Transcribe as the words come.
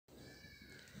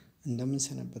እንደምን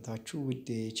ሰነበታችሁ ውድ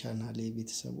የቻናሌ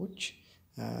ቤተሰቦች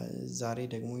ዛሬ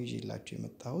ደግሞ ይዤላችሁ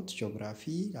የመጣሁት ጂኦግራፊ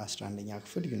 11ኛ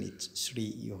ክፍል ዩኒት 3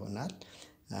 ይሆናል።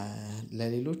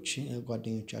 ለሌሎች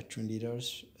ጓደኞቻችሁ እንዲደርስ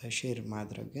ሼር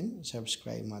ማድረግን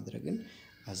ሰብስክራይብ ማድረግን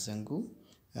አዘንጉ።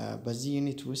 በዚህ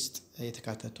ዩኒት ውስጥ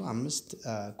የተካተቱ 5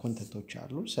 ኮንተንቶች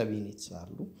አሉ፣ ሰብ ዩኒትስ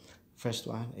አሉ። First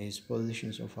one is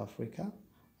positions of Africa,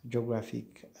 geographic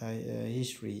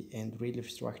history and relief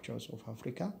structures of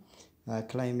Africa,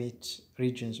 climate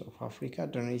regions of Africa,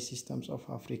 drainage systems of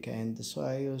Africa, and the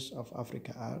soils of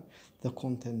Africa are the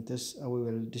contents we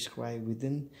will describe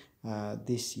within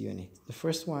this unit. The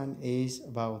first one is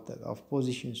about of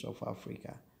positions of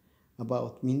Africa.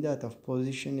 About mean that of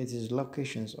position, it is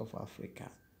locations of Africa.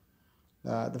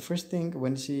 The first thing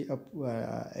when you see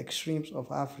extremes of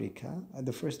Africa,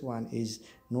 the first one is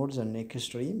northern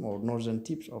extreme or northern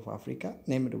tips of Africa,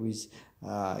 named with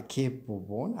Cape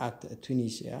Bourbon at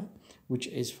Tunisia, which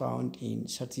is found in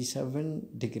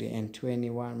 37° and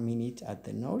 21' at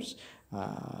the north,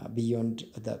 beyond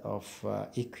that of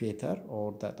equator or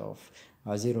that of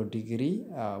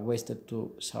 0° west to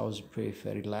south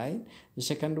periphery line. The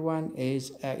second one is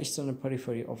eastern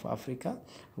periphery of Africa.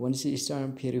 When you see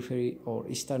eastern periphery or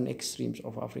eastern extremes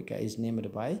of Africa is named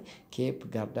by Cape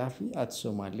Gaddafi at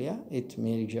Somalia. It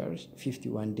measures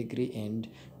 51° and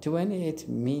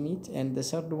 28'. And the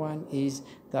third one is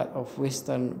that of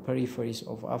western peripheries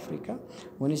of Africa.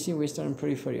 When you see western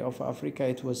periphery of Africa,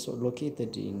 it was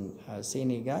located in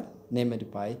Senegal, named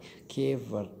by Cape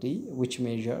Verde, which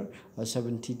measure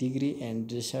 70° and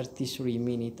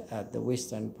 33' at the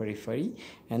western periphery.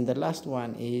 And the last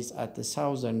one is at the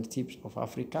southern tips of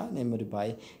Africa, named by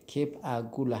Cape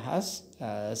Agulhas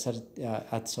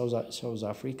at South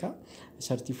Africa,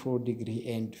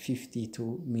 34° and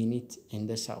 52' in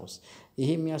the south.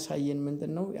 ይሄ የሚያሳየን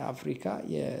ምንድነው? የአፍሪካ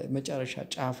የመጨረሻ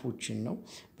ጫፎችን ነው።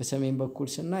 በሰሜን በኩል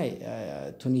ስናይ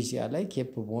ቱኒዚያ ላይ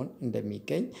ኬፕ ቦን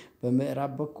እንደሚገኝ፣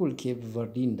 በምዕራብ በኩል ኬፕ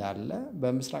ቨርዲ እንዳለ፣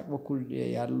 በምስራቅ በኩል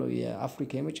ያለው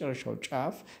የአፍሪካ የመጨረሻው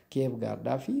ጫፍ ኬፕ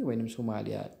ጋርዳፊ ወይንም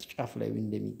ሶማሊያ ጫፍ ላይ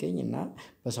እንደሚገኝ እና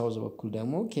በሳውዝ በኩል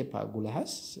ደግሞ ኬፕ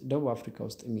አጉልሃስ ደቡብ አፍሪካ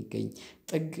ውስጥ የሚገኝ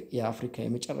ጥግ የአፍሪካ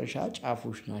የመጨረሻ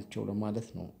ጫፎች ናቸው ለማለት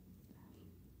ነው።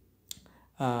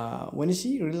 When you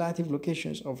see relative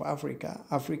locations of Africa,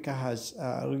 Africa has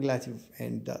relative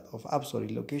and of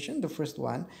absolute location. The first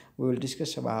one, we will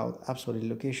discuss about absolute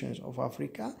locations of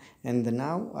Africa, and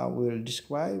now we will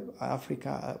describe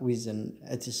Africa with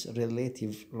its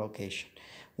relative location.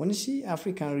 When you see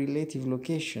African relative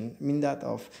location, mean that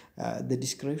of the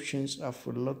descriptions of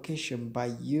location by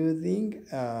using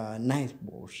night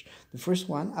boards. The first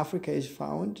one, Africa is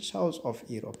found south of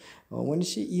Europe. When you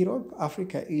see Europe,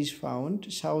 Africa is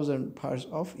found southern parts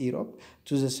of Europe.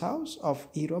 To the south of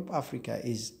Europe, Africa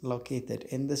is located.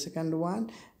 And the second one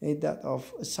is that of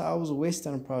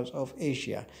southwestern parts of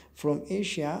Asia. From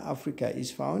Asia, Africa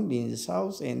is found in the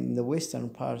south, and in the western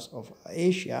parts of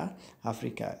Asia,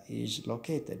 Africa is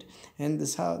located. And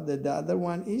the other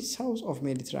one is south of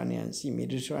Mediterranean Sea.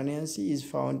 Mediterranean Sea is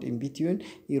found in between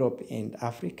Europe and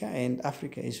Africa, and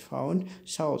Africa is found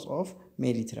south of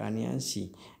Mediterranean Sea.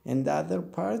 And the other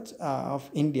part of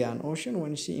Indian Ocean,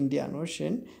 when you see Indian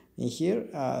Ocean, here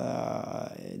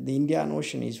the Indian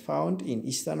Ocean is found in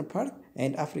eastern part,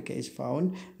 and Africa is found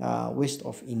west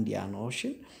of Indian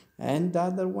Ocean. And the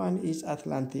other one is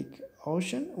Atlantic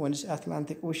Ocean. When it's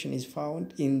Atlantic Ocean is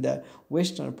found in the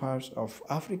western parts of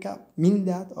Africa, mean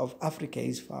that of Africa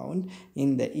is found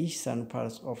in the eastern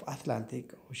parts of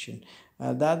Atlantic Ocean.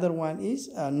 The other one is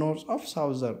north of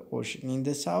Southern Ocean. In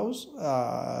the south,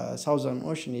 Southern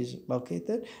Ocean is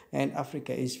located, and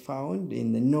Africa is found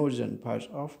in the northern parts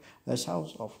of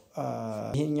south of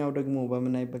ይሄኛው ደግሞ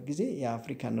በመናይበት ጊዜ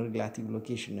የአፍሪካን ሪላቲቭ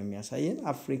ሎኬሽን ነው የሚያሳየን።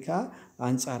 አፍሪካ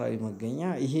አንጻራዊ መገኛ።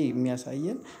 ይሄ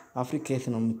የሚያሳየን አፍሪካ የት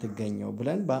ነው የምትገኘው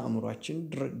ብለን በአእምሯችን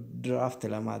ድራፍት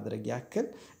ለማድረግ ያክል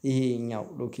ይሄኛው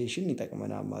ሎኬሽን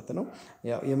ይጠቅመናል ማለት ነው።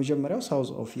 ያው የመጀመሪያው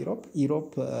ሳውዝ ኦፍ ዩሮፕ፣ ዩሮፕ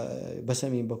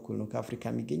በሰሜን በኩል ነው ከአፍሪካ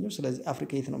የሚገኘው። ስለዚህ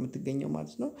አፍሪካ የት ነው የምትገኘው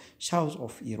ማለት ነው? ሳውዝ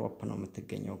ኦፍ ዩሮፕ ነው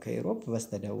የምትገኘው፣ ከዩሮፕ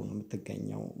በስተደቡብ ነው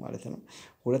የምትገኘው ማለት ነው።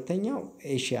 ሁለተኛው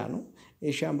ኤሽያ ነው።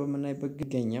 ኤሽያን በመናይበት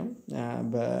ጊዜኛው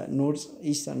በኖርዝ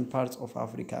ኢስተርን ፓርትስ ኦፍ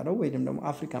አፍሪካ ነው፣ ወይንም ደግሞ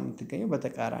አፍሪካ የምትገኘው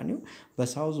በተቃራኒው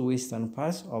በሳውዝ ዌስተርን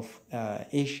ፓርትስ ኦፍ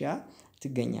ኤሽያ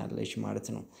ትገኛለች ማለት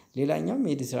ነው። ሌላኛው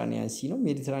ሜዲትራኒያን ሲ ነው።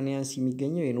 ሜዲትራኒያን ሲ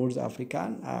የሚገኘው የኖርዝ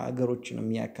አፍሪካን አገሮችን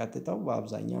የሚያካትተው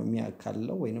በአብዛኛው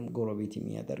የሚያካልለው ወይንም ጎረቤት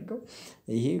የሚያደርገው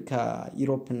ይሄ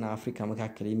ከዩሮፕ እና አፍሪካ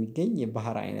መካከል የሚገኝ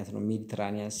የባህር አይነት ነው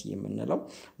ሜዲትራኒያን ሲ የምንለው።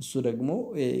 እሱ ደግሞ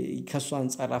ከሱ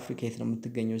አንፃር አፍሪካ የት ነው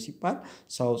የምትገኘው ሲባል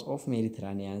ሳውዝ ኦፍ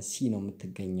ሜዲትራኒያን ሲ ነው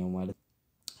የምትገኘው ማለት ነው።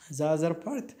 the other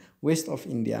part west of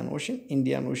Indian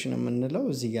Ocean የምንለው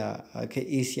እዚህ ጋር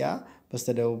ከኤሲያ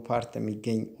በስተደቡብ ፓርት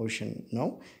የሚገኝ ኦሽን ነው።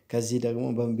 ከዚህ ደግሞ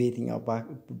በየትኛው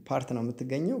ፓርት ነው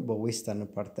የምትገኘው? በዌስተርን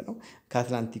ፓርት ነው።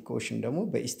 ከአትላንቲክ ኦሽን ደግሞ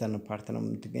በኢስተርን ፓርት ነው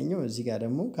የምትገኘው። እዚህ ጋር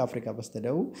ደግሞ ከአፍሪካ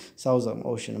በስተደቡብ ሳውዘርን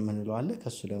ኦሽን የምንለው አለ።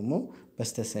 ከሱ ደግሞ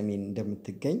በስተሰሜን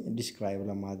እንደምትገኝ ዲስክራይብ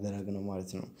ለማድረግ ነው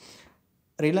ማለት ነው።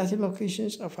 Relative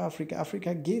locations of Africa.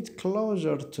 Africa get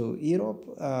closer to Europe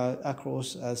across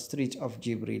Strait of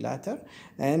Gibraltar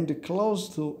and close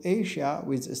to Asia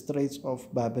with Straits of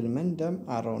Bab el-Mandeb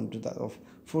around that of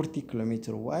 40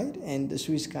 kilometers wide, and the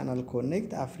Suez Canal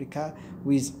connect Africa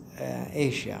with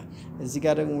Asia. እዚህ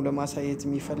ጋር ደግሞ ለማሳየት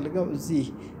የሚፈልገው እዚህ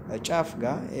ጫፍ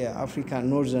ጋር የአፍሪካ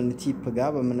ኖርዘርን ቲፕ ጋር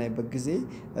በምናይበት ጊዜ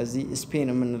እዚህ ስፔን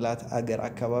የምንላት አገር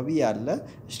አካባቢ ያለ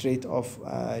ስትሬት ኦፍ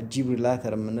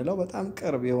ጂብራልታር የምንለው በጣም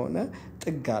ቅርብ የሆነ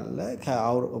ጥግ አለ።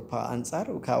 ከአውሮፓ አንፃር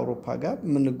ከአውሮፓ ጋር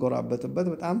የምንጎራበትበት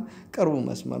በጣም ቅርቡ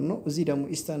መስመር ነው። እዚህ ደግሞ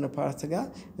ኢስተርን ፓርት ጋር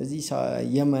እዚህ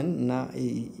የመን እና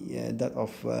ዳት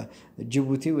ኦፍ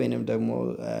ጅቡቲ ወይንም ደግሞ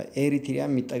ኤሪትሪያ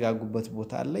የሚጠጋጉበት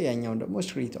ቦታ አለ። ያኛው ደግሞ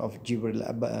ስትሬት ኦፍ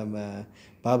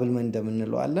ባብ el-Mandeb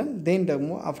እንለዋለን። ዴን ደግሞ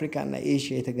አፍሪካ እና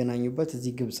ኤሽያ የተገናኙበት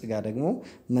እዚህ ግብጽ ጋር ደግሞ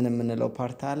ምን የምንለው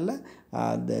ፓርት አለ?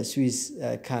 ስዊዝ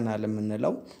ካናል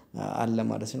የምንለው አለ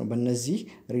ማለት ነው። በእነዚህ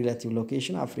ሪላቲቭ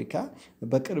ሎኬሽን አፍሪካ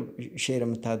በቅርብ ሼር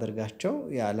የምታደርጋቸው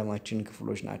የዓለማችን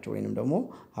ክፍሎች ናቸው ወይንም ደግሞ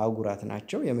አህጉራት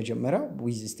ናቸው። የመጀመሪያው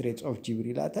ዊዝ ስትሬትስ ኦፍ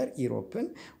ጂብራልታር ኢሮፕን፣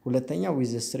 ሁለተኛ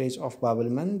ዊዝ ስትሬትስ ኦፍ ባብ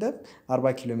el-Mandeb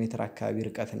 40 ኪሎ ሜትር አካባቢ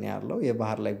ርቀት ነው ያለው።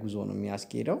 የባህር ላይ ጉዞ ነው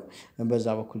የሚያስኬደው። በዛ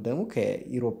በኩል ደግሞ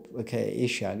ከኢሮፕ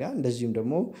ከኤሽያ ጋር እንደዚሁም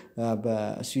ደግሞ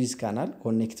በስዊዝ ካናል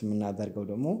ኮኔክት የምናደርገው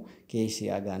ደግሞ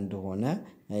ከኤሽያ ጋር እንደሆነ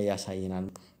ያሳየናል።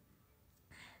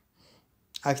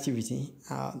 Activity.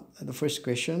 The first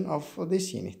question of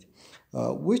this unit.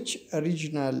 Which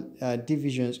regional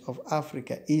divisions of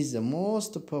Africa is the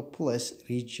most populous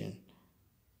region?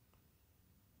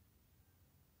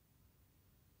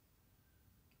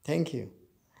 Thank you.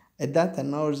 That the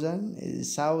northern,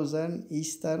 southern,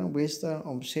 eastern, western,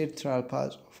 or central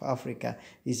parts of Africa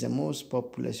is the most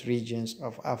populous regions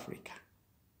of Africa.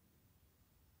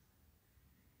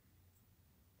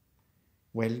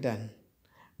 Well done.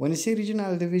 When you say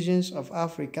regional divisions of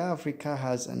Africa, Africa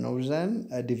has a northern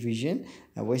division,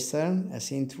 a western, a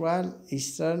central,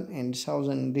 eastern, and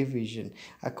southern division.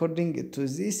 According to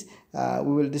this,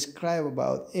 we will describe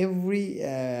about every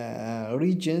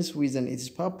regions within its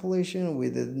population,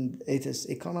 within its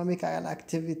economical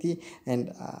activity,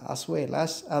 and as well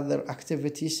as other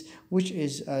activities which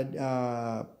is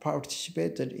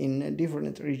participated in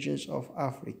different regions of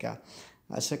Africa.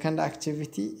 Second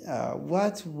activity,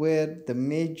 what were the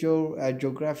major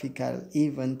geographical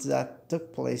events that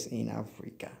took place in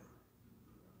Africa?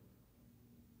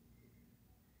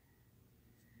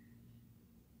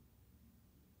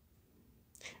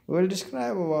 We will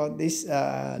describe about these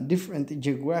different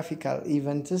geographical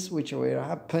events which will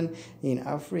happen in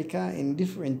Africa in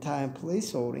different time,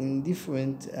 place, or in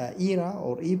different era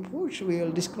or epoch. We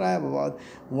will describe about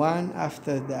one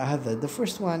after the other. The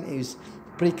first one is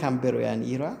Precambrian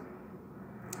era.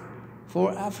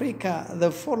 For Africa,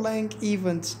 the following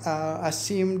events are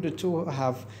assumed to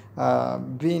have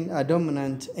been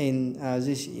dominant in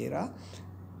this era.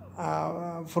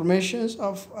 Formations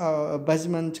of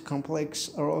basement complex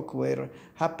rock were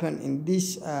happen in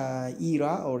this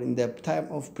era or in the time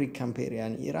of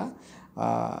Precambrian era.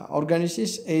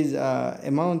 Organisis is a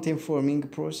mountain forming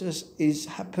process is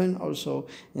happen also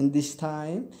in this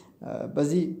time.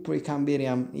 በዚህ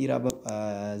ፕሪካምቤሪያን ኢራ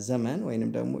ዘመን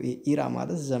ወይንም ደግሞ ኢራ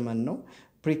ማለት ዘመን ነው።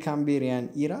 ፕሪካምቤሪያን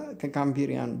ኢራ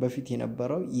ከካምቤሪያን በፊት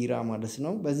የነበረው ኢራ ማለት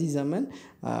ነው። በዚህ ዘመን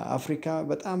አፍሪካ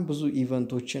በጣም ብዙ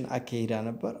ኢቨንቶችን አካሂዳ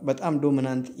ነበር። በጣም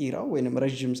ዶሚናንት ኢራው ወይንም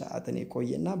ረጅም ሰዓትን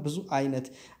የቆየና ብዙ አይነት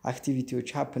አክቲቪቲዎች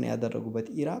ሀፕን ያደረጉበት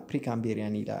ኢራ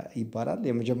ፕሪካምቤሪያን ኢራ ይባላል።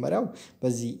 የመጀመሪያው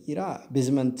በዚህ ኢራ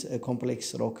ቤዝመንት ኮምፕሌክስ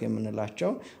ሮክ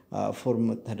የምንላቸው ፎርም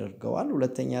ተደርገዋል።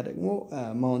 ሁለተኛ ደግሞ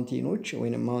ማውንቴኖች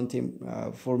ወይንም ማውንቴን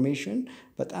ፎርሜሽን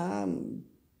በጣም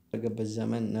ገበዝ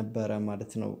ዘመን ነበረ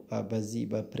ማለት ነው በዚህ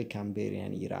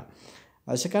በፕሪካምቤሪያን ኢራ።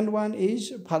 Second one is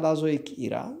Paleozoic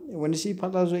era. When you see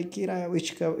Paleozoic era,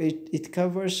 it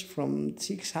covers from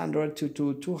 600 to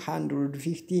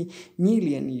 250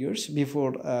 million years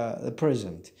before the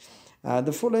present.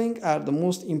 The following are the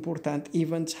most important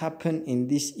events happen in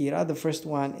this era. The first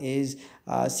one is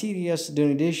serious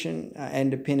denudation and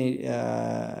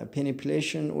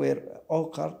penetration were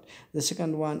occurred. The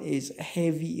second one is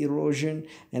heavy erosion,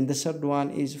 and the third one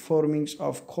is formings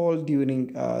of coal during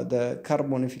the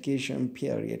carbonification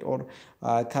period or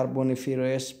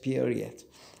carboniferous period.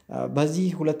 በዚህ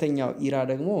ሁለተኛው ኢራ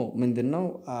ደግሞ ምንድነው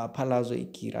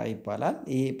ፓላዞይክ ኢራ ይባላል።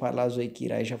 ይሄ ፓላዞይክ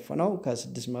ኢራ የሸፈነው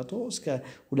ከ600 እስከ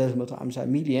 250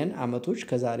 ሚሊዮን ዓመቶች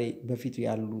ከዛሬ በፊት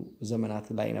ያሉ ዘመናት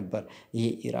ላይ ነበር ይሄ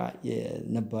ኢራ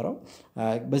የነበረው።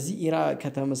 በዚህ ኢራ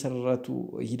ከተመሰረቱ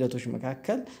ሂደቶች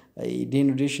መካከል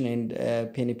ዴኑዴሽን ኤንድ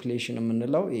ፔኒፕሌሽን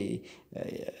የምንለው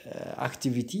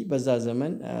አክቲቪቲ በዛ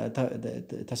ዘመን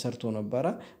ተሰርቶ ነበረ።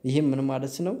 ይህም ምን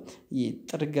ማለት ነው?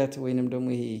 ጥርገት ወይንም ደግሞ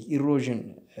ይሄ ኢሮዥን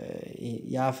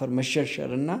የአፈር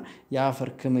መሸርሸር እና የአፈር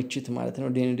ክምችት ማለት ነው።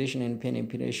 ዴኑዴሽን ኤንድ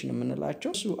ፔኒፕሌሽን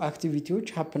የምንላቸው እሱ አክቲቪቲዎች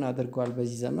ሀፕን አድርገዋል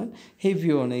በዚህ ዘመን። ሄቪ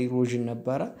የሆነ ኢሮዥን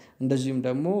ነበረ። እንደዚሁም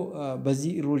ደግሞ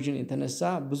በዚህ ኢሮዥን የተነሳ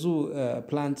ብዙ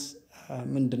ፕላንትስ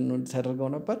ምንድነው ተደርገው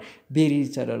ነበር? ቤሪድ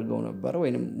ተደርገው ነበር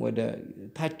ወይንም ወደ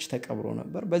ታች ተቀብሮ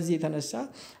ነበር። በዚህ የተነሳ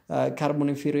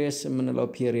ካርቦኒፌረስ የምንለው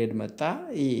ፒሪየድ መጣ።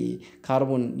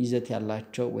 ካርቦን ይዘት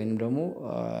ያላቸው ወይንም ደግሞ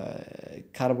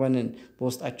ካርቦንን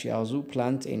በውስጣቸው የያዙ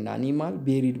ፕላንት ኤንድ አኒማል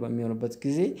ቤሪድ በሚሆንበት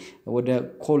ጊዜ ወደ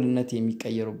ኮልነት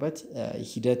የሚቀየሩበት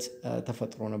ሂደት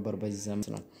ተፈጥሮ ነበር በዚህ ዘመን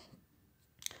ነው።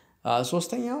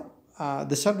 ሶስተኛው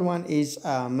the third one is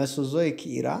Mesozoic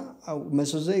era.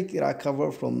 Mesozoic era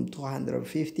cover from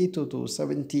 250 to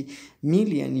 70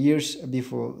 million years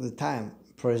before the time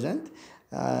present.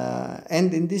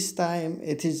 And in this time,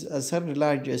 it is a third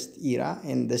largest era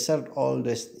and the third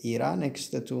oldest era next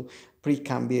to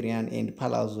Precambrian and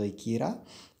Paleozoic era.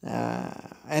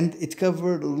 And it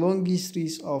covered long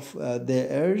histories of the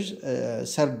Earth.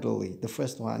 Thirdly, the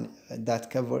first one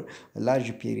that covered a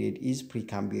large period is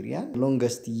Precambrian.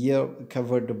 Longest year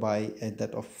covered by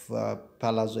that of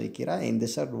Paleozoic era, and the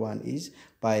third one is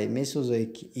by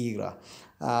Mesozoic era.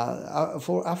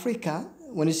 For Africa,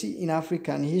 when you see in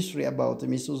African history about the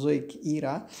Mesozoic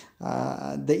era,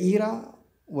 the era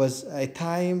was a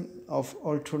time of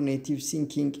alternative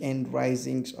sinking and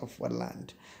risings of a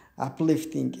land.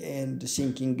 Uplifting and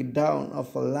sinking down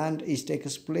of a land is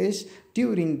takes place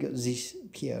during this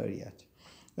period.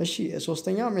 እሺ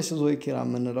ሶስተኛው ሜሶዞይክ ኢራ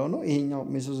የምንለው ነው። ይሄኛው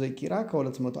ሜሶዞይክ ኢራ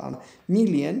ከ200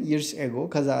 ሚሊዮን ይርስ ኤጎ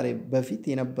ከዛሬ በፊት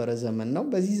የነበረ ዘመን ነው።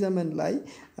 በዚህ ዘመን ላይ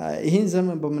ይሄን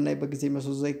ዘመን በመናይበት ጊዜ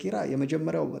ሜሶዞይክ ኢራ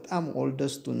የመጀመሪያው በጣም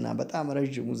ኦልደስቱና በጣም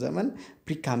ረጅሙ ዘመን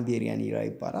ፕሪካምቤሪያን ኢራ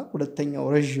ይባላል። ሁለተኛው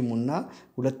ረጅሙና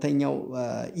ሁለተኛው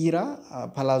ኢራ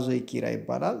ፓላዞይክ ኢራ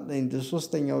ይባላል።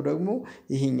 ሶስተኛው ደግሞ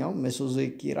ይሄኛው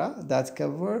ሜሶዞይክ ኢራ that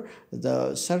cover the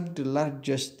third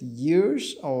largest years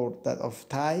or that of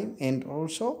time and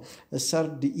also a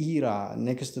third era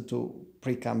next to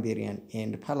Precambrian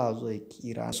and Paleozoic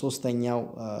era. ሶስተኛው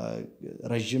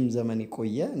ረጅም ዘመን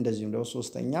የቆየ እንደዚሁም ደግሞ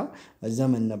ሶስተኛው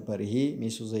ዘመን ነበር ይሄ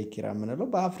ሜሶዞይክ ኢራ የምንለው።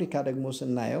 በአፍሪካ ደግሞ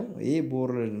ስናየው ይሄ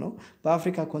ቦርድ ነው።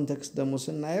 በአፍሪካ ኮንቴክስት ደግሞ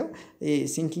ስናየው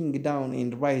sinking down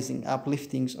and rising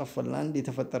upliftings of a land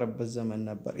የተፈጠረበት ዘመን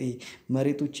ነበር። ይሄ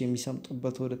መሬቶች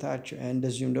የሚሰምጡበት ወደ ታች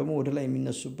እንደዚሁም ደግሞ ወደ ላይ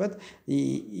የሚነሱበት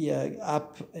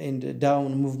up and down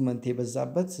movement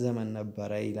የበዛበት ዘመን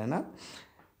ነበረ ይለናል።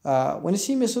 When you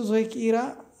see Mesozoic era,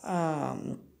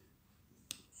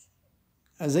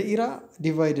 the era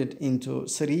divided into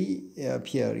three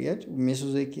periods.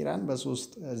 Mesozoic era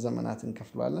በሶስት ዘመናት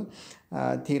እንከፍላለን።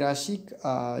 Terrasic,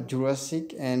 Jurassic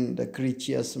and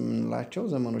Cretaceous የምንላቸው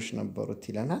ዘመኖች ነበሩት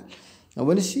ይለናል።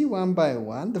 When you see one by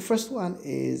one, the first one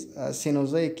is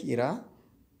Cenozoic era.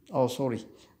 Oh, sorry.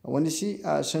 When you see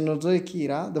Cenozoic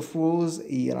era, the fourth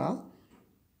era,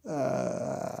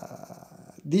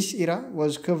 this era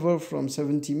was covered from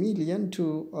 70 million to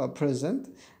present,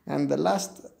 and the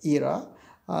last era,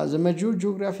 the major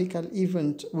geographical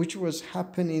event which was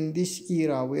happening in this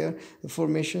era were the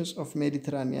formations of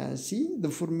Mediterranean Sea, the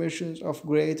formations of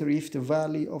Great Rift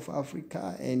Valley of Africa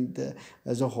and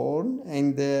the Horn,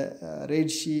 and the Red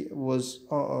Sea was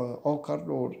occurred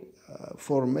or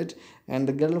formed, and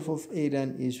the Gulf of Aden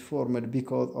is formed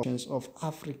because of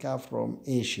Africa from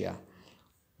Asia.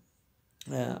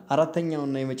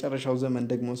 አራተኛውና የመጨረሻው ዘመን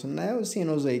ደግሞ ስናየው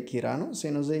ሴኖዞይክ ኢራ ነው።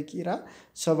 ሴኖዞይክ ኢራ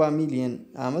 70 ሚሊዮን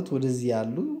ዓመት ወደዚህ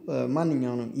ያሉ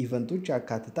ማንኛውንም ኢቨንቶች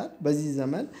ያካትታል። በዚህ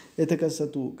ዘመን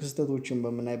የተከሰቱ ክስተቶችን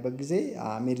በመናይበት ጊዜ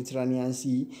ሜዲትራኒያን ሲ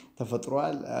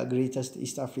ተፈጥሯል። ግሬተስት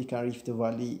ኢስት አፍሪካ ሪፍት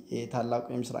ቫሊ ታላቁ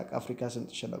የምስራቅ አፍሪካ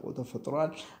ስምጥ ሸለቆ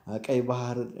ተፈጥሯል። ቀይ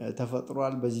ባህር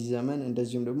ተፈጥሯል በዚህ ዘመን።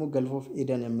 እንደዚሁም ደግሞ ገልፍ ኦፍ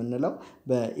ኤደን የምንለው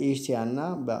በኤሽያና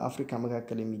በአፍሪካ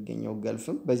መካከል የሚገኘው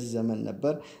ገልፍም በዚህ ዘመን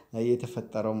ነበር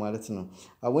የተፈጠረው ማለት ነው።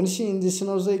 When you see in the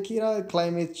Cenozoic era,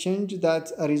 climate change that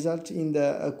result in the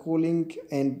cooling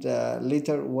and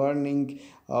later warming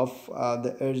of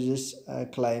the Earth's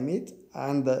climate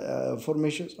and the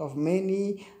formations of many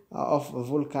of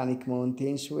volcanic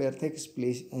mountains were takes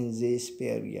place in this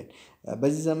period.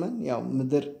 በዚህ ዘመን ያው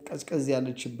ምድር ቀዝቀዝ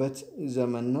ያለችበት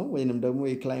ዘመን ነው ወይንም ደግሞ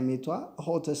የክላይሜቷ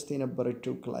ሆተስት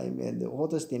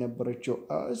የነበረችው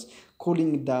እርዝ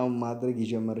ኩሊንግ ዳውን ማድረግ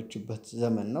የጀመረችበት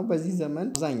ዘመን ነው። በዚህ ዘመን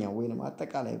አብዛኛው ወይንም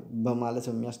አጠቃላይ በማለት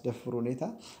የሚያስደፍር ሁኔታ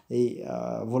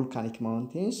ቮልካኒክ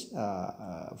ማውንቴንስ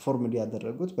ፎርም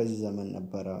ያደረጉት በዚህ ዘመን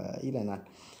ነበር ይለናል።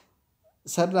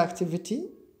 Third activity,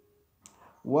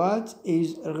 what is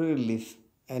relief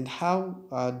and how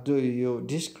do you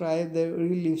describe the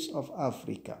reliefs of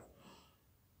Africa?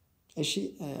 እሺ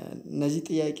እነዚህ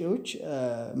ጥያቄዎች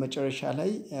መጨረሻ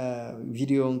ላይ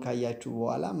ቪዲዮውን ካያችሁ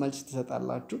በኋላ መልስ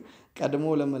ትሰጣላችሁ።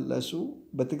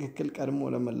 በትክክል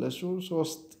ቀድሞ ለመለሱ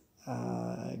 3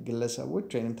 ግለሰቦች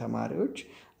ወይንም ተማሪዎች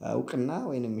እውቅና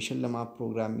ወይንም ሽልማት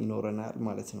ፕሮግራም ይኖረናል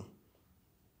ማለት ነው።